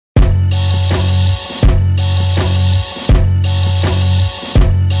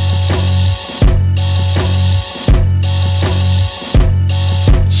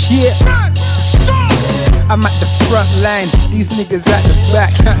front line, these niggas at the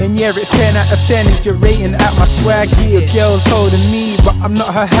back. And yeah, it's 10 out of 10 if you're rating at my swag. The girl's holding me, but I'm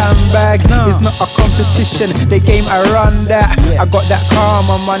not her handbag. It's not a competition, the game I run that. I got that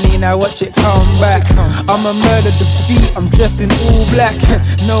karma money, now watch it come back. I'ma murder the beat, I'm dressed in all black.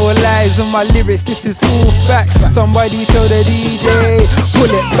 No lies on my lyrics, this is all facts. Somebody tell the DJ,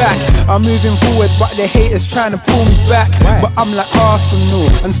 pull it back. I'm moving forward, but the haters trying to pull me back. But I'm like Arsenal,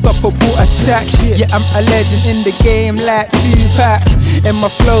 unstoppable attack. Yeah, I'm a legend in the game like Tupac. And my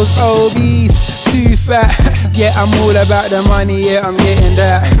flow's obese, too fat. Yeah, I'm all about the money, yeah, I'm getting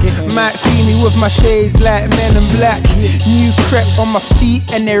that. Might see me with my shades like Men in Black. New crepe on my feet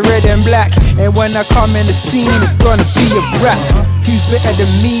and they're red and black. And when I come in the scene, it's gonna be a rap. Who's better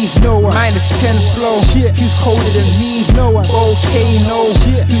than me? No one. Minus 10 flow. Who's colder than me? No one. Volcano.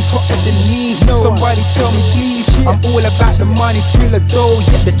 Who's hotter than me? No Somebody one. Tell me please. I'm all about the money, skrill a dough,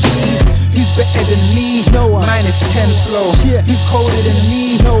 yeah the cheese. Who's better than me? No one. Minus 10 flow. Who's colder than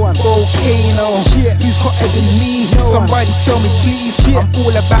me? No one. Volcano. Who's hotter than me? No Somebody one. Tell me please. I'm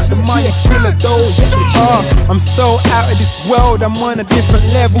all about the money, skrill a dough, yeah the cheese. I'm so out of this world, I'm on a different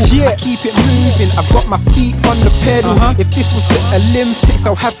level. I keep it moving, I've got my feet on the pedal. If this was the Olympics,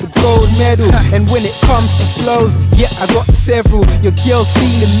 I'll have the gold medal. And when it comes to flows, yeah, I got several. Your girl's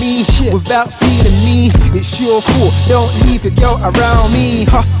feeling me, without feeling me, it's your fault. Don't leave your girl around me.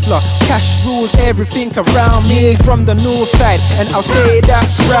 Hustler, cash rules everything around me. From the north side, and I'll say that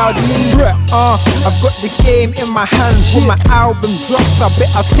proudly. I've got the game in my hands. When my album drops, I bet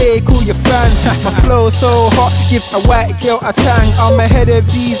I'll take all your fans. My flow's so hot, give a white girl a tang. I'm ahead of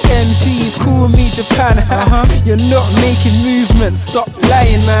these MCs, call me Japan. You're not making movements, stop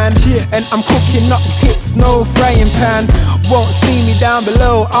lying man. And I'm cooking up hits, no frying pan. Won't see me down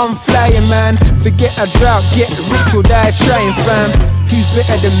below, I'm flying man. Forget a drought, get rich or die trying fam. Who's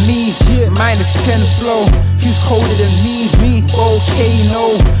better than me? Minus 10 flow. Who's colder than me?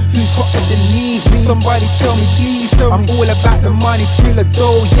 Volcano. Who's hotter than me? Somebody tell me please. I'm all about the money, skrill a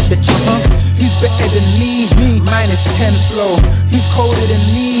dough, yeah the cheese. Who's better than me? Minus 10 flow. Who's colder than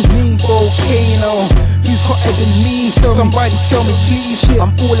me? Volcano. Who's hotter than me? Somebody tell me please.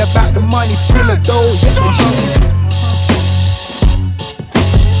 I'm all about the money, skrill a dough, yeah the cheese.